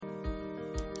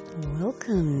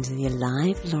Welcome to the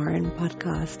Alive Loren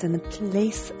Podcast, and a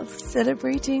place of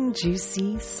celebrating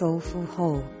juicy, soulful,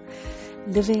 whole,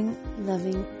 living,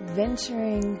 loving,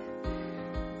 venturing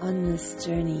on this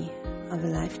journey of a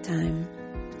lifetime.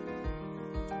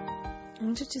 I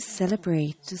want to just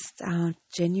celebrate just our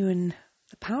the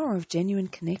power of genuine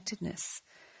connectedness,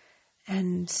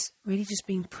 and really just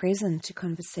being present to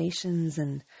conversations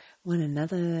and one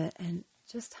another, and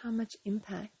just how much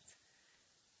impact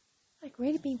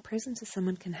really being present to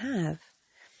someone can have.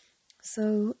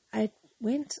 So I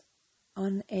went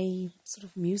on a sort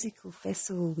of musical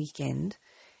festival weekend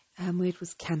where it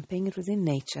was camping. It was in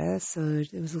nature, so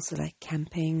there was also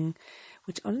camping,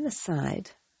 which on an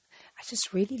aside, I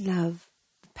just really love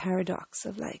the paradox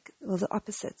of the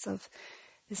opposites of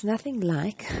there's nothing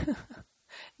like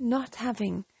not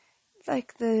having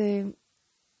the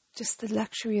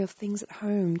luxury of things at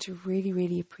home to really,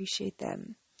 really appreciate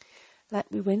them.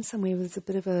 We went somewhere with a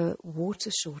bit of a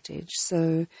water shortage, so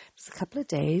it was a couple of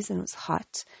days and it was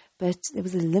hot, but there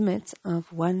was a limit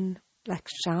of one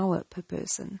shower per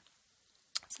person.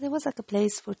 So there was a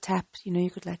place for tap, you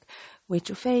could wet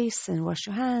your face and wash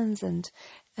your hands, and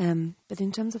but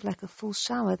in terms of a full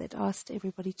shower, they'd asked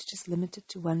everybody to just limit it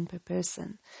to one per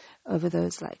person over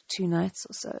those 2 nights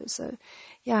or so. So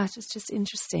yeah, it was just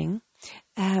interesting,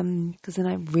 because then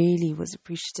I really was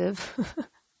appreciative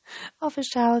of a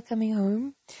shower coming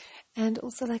home. And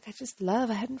also I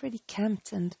hadn't really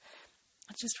camped, and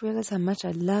I just realized how much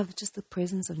I love just the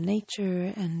presence of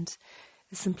nature and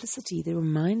the simplicity, the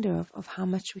reminder of how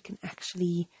much we can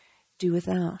actually do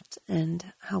without,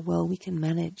 and how well we can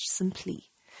manage simply.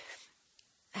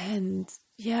 And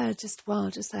yeah,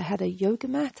 I had a yoga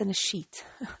mat and a sheet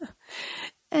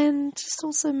and just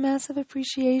also massive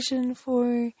appreciation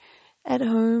for at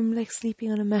home,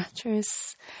 sleeping on a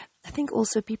mattress. I think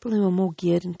also people who are more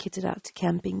geared and kitted out to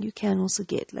camping, you can also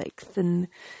get thin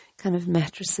kind of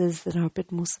mattresses that are a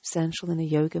bit more substantial than a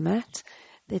yoga mat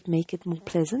that make it more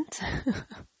pleasant.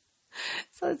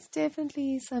 So it's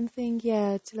definitely something,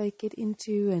 to get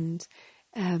into, and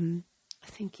I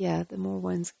think, the more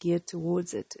one's geared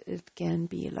towards it, it can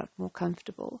be a lot more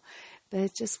comfortable. But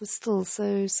it just was still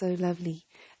so, so lovely,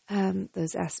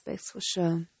 those aspects for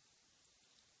sure.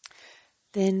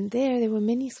 Then there were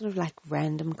many sort of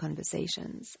random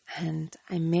conversations, and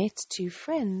I met 2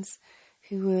 friends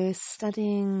who were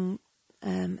studying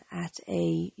at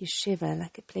a yeshiva,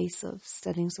 a place of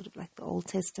studying sort of the Old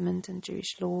Testament and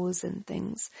Jewish laws and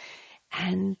things.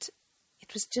 And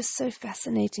it was just so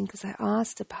fascinating because I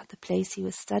asked about the place he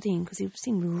was studying, because he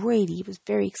was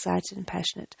very excited and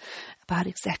passionate about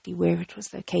exactly where it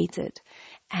was located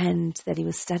and that he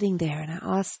was studying there. And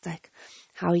I asked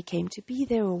how he came to be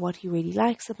there or what he really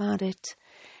likes about it.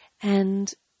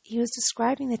 And he was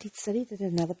describing that he'd studied at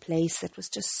another place that was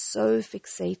just so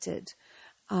fixated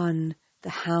on the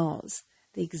hows,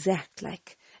 the exact,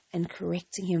 and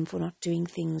correcting him for not doing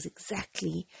things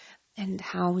exactly, and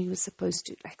how he was supposed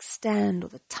to stand, or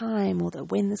the time, or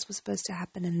when this was supposed to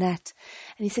happen, and that.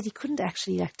 And he said he couldn't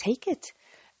actually take it.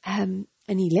 And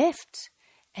he left.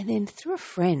 And then through a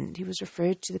friend, he was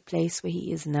referred to the place where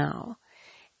he is now.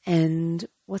 And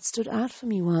what stood out for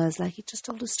me was he just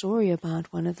told a story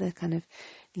about one of the kind of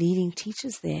leading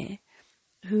teachers there,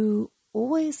 who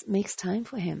always makes time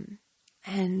for him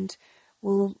and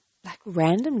will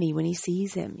randomly, when he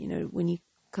sees him, when he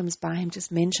comes by him,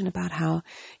 just mention about how,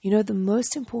 the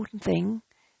most important thing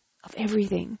of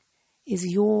everything is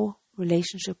your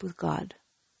relationship with God.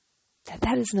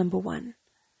 That is number one.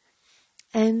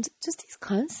 And just these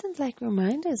constant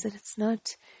reminders that it's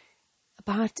not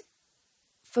about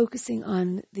focusing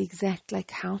on the exact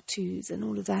how-tos and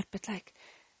all of that, but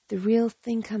the real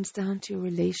thing comes down to your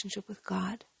relationship with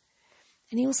God.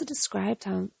 And he also described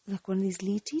how one of these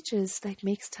lead teachers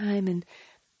makes time, and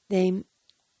they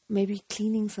may be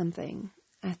cleaning something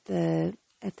at the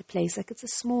place. It's a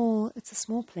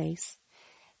small place,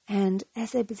 and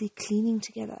as they're busy cleaning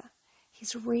together,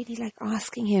 he's really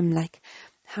asking him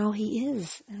how he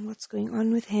is and what's going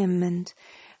on with him, and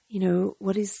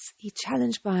what is he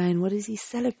challenged by, and what is he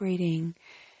celebrating,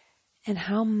 and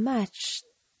how much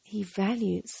he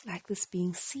values this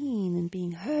being seen and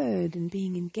being heard and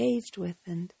being engaged with.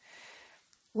 And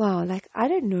wow, I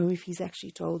don't know if he's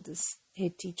actually told this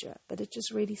head teacher, but it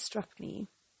just really struck me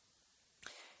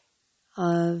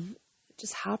of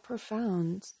just how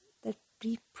profound that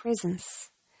deep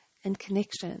presence and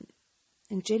connection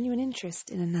and genuine interest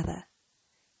in another,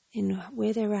 in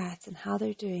where they're at and how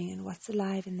they're doing and what's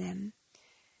alive in them.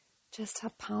 Just how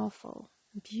powerful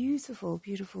and beautiful,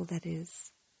 beautiful that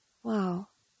is. Wow.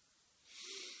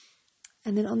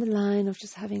 And then on the line of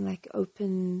just having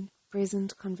open,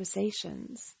 present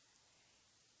conversations,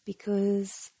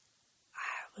 because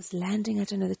I was landing, I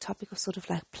don't know, the topic of sort of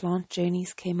like plant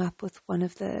journeys came up with one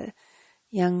of the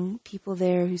young people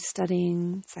there who's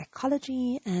studying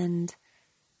psychology and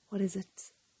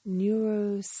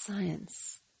neuroscience.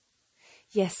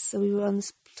 Yes, so we were on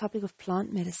this topic of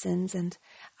plant medicines, and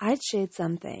I'd shared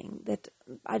something that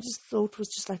I just thought was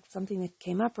just like something that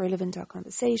came up relevant to our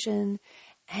conversation,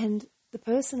 and the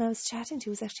person I was chatting to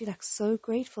was actually like so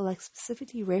grateful, like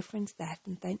specifically referenced that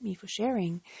and thanked me for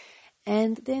sharing.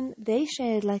 And then they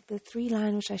shared like the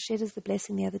 3-line, which I shared as the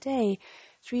blessing the other day,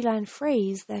 3-line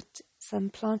phrase that some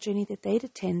plant journey that they'd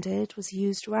attended was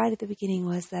used right at the beginning,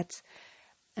 was that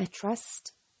I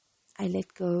trust, I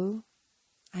let go,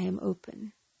 I am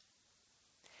open.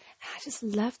 I just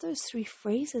love those 3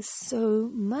 phrases so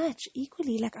much,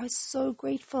 equally. Like, I was so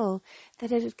grateful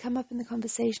that it had come up in the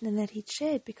conversation and that he'd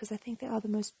shared, because I think they are the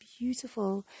most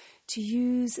beautiful to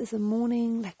use as a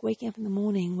morning, like waking up in the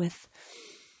morning with,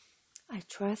 I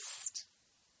trust,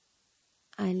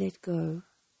 I let go,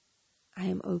 I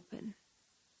am open.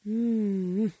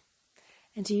 And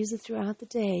to use it throughout the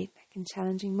day, like in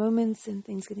challenging moments and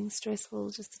things getting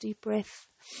stressful, just a deep breath.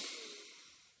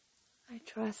 I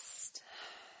trust,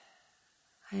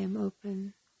 I am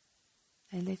open,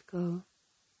 I let go.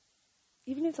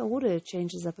 Even if the order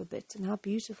changes up a bit, and how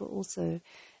beautiful also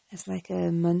as like a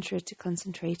mantra to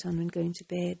concentrate on when going to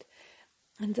bed.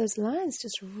 And those lines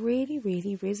just really,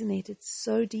 really resonated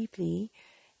so deeply.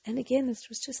 And again, this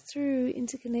was just through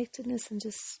interconnectedness and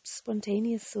just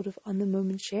spontaneous sort of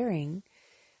on-the-moment sharing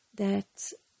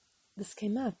that this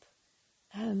came up,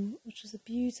 which was a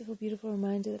beautiful, beautiful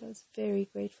reminder that I was very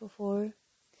grateful for.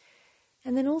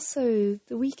 And then also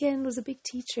the weekend was a big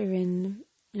teacher in,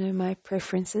 my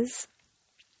preferences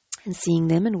and seeing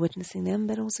them and witnessing them,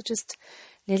 but also just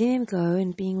letting them go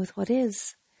and being with what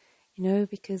is,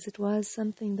 because it was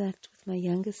something that with my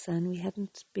youngest son, we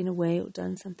hadn't been away or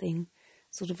done something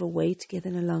sort of away together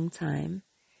in a long time.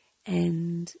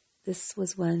 And this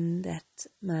was one that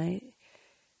my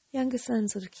younger son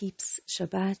sort of keeps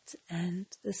Shabbat, and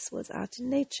this was out in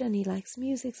nature, and he likes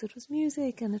music, so it was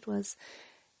music, and it was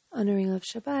honoring of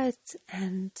Shabbat,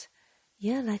 and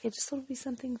I just thought it would be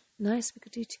something nice we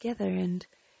could do together. And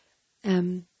I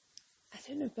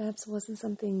don't know, perhaps it wasn't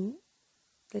something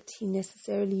that he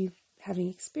necessarily, having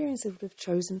experienced it, would have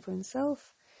chosen for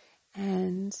himself.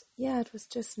 And it was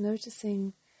just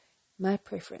noticing my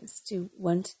preference to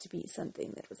want it to be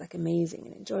something that was like amazing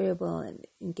and enjoyable and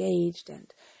engaged,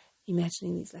 and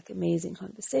imagining these like amazing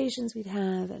conversations we'd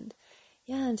have, and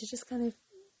to just kind of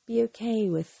be okay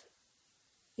with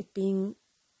it being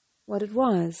what it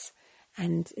was.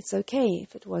 And it's okay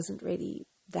if it wasn't really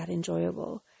that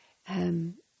enjoyable.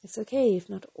 It's okay if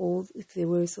there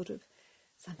were sort of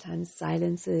sometimes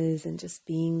silences, and just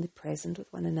being present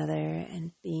with one another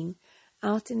and being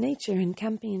out in nature and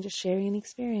camping and just sharing an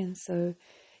experience. So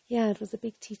it was a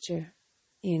big teacher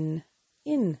in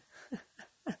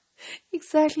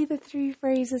exactly the 3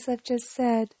 phrases I've just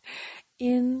said.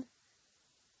 In,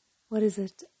 I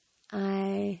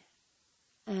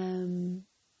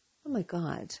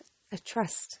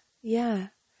trust.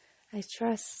 I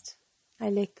trust. I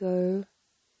let go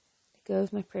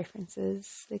of my preferences,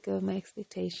 let go of my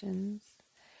expectations,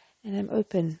 and I'm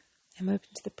open. I'm open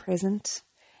to the present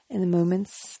and the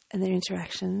moments and their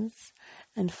interactions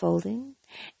unfolding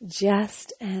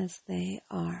just as they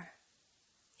are.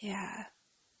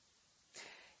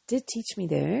 Did teach me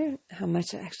though how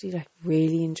much I actually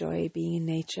really enjoy being in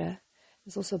nature.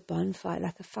 There's also a bonfire,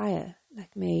 like a fire,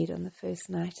 made on the first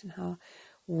night, and how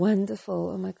wonderful.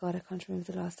 Oh my God, I can't remember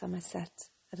the last time I sat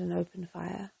at an open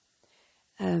fire.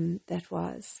 That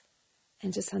was,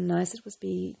 and just how nice it was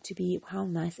how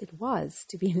nice it was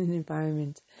to be in an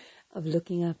environment of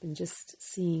looking up and just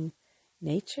seeing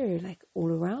nature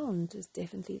all around. There's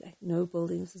definitely no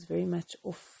buildings. It was very much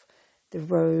off the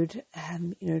road,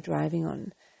 driving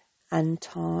on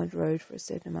untarred road for a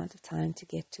certain amount of time to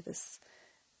get to this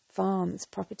farm, this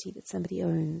property that somebody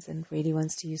owns and really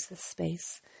wants to use this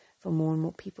space for more and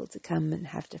more people to come and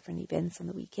have different events on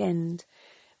the weekend.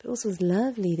 But also it was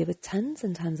lovely. There were tons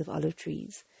and tons of olive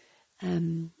trees,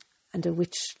 under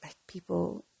which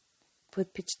people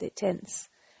pitched their tents.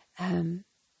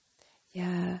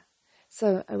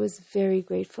 So I was very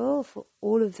grateful for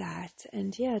all of that.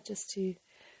 And just to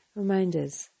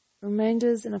reminders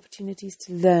and opportunities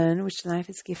to learn, which life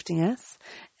is gifting us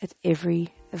at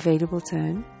every available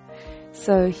turn.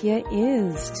 So here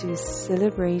is to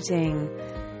celebrating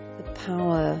the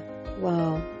power,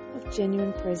 of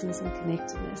genuine presence and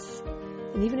connectedness.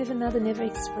 And even if another never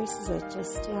expresses it, it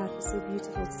was so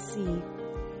beautiful to see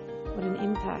what an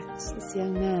impact this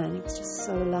young man, he was just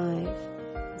so alive,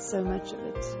 so much of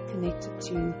it connected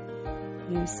to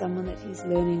someone that he's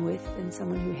learning with, and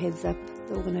someone who heads up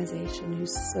the organization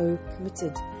who's so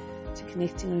committed to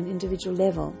connecting on an individual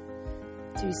level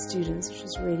to his students, which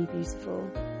is really beautiful.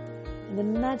 And the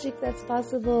magic that's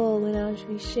possible when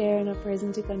we share in our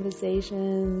present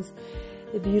conversations,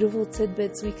 the beautiful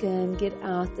tidbits we can get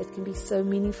out that can be so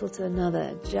meaningful to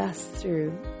another just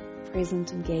through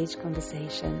present engaged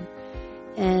conversation.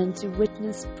 And to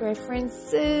witness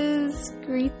preferences,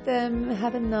 greet them,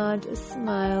 have a nod, a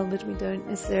smile, but we don't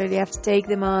necessarily have to take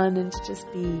them on, and to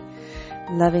just be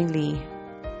lovingly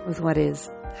with what is.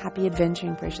 Happy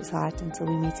adventuring, precious heart, until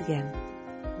we meet again.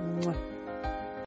 Mwah.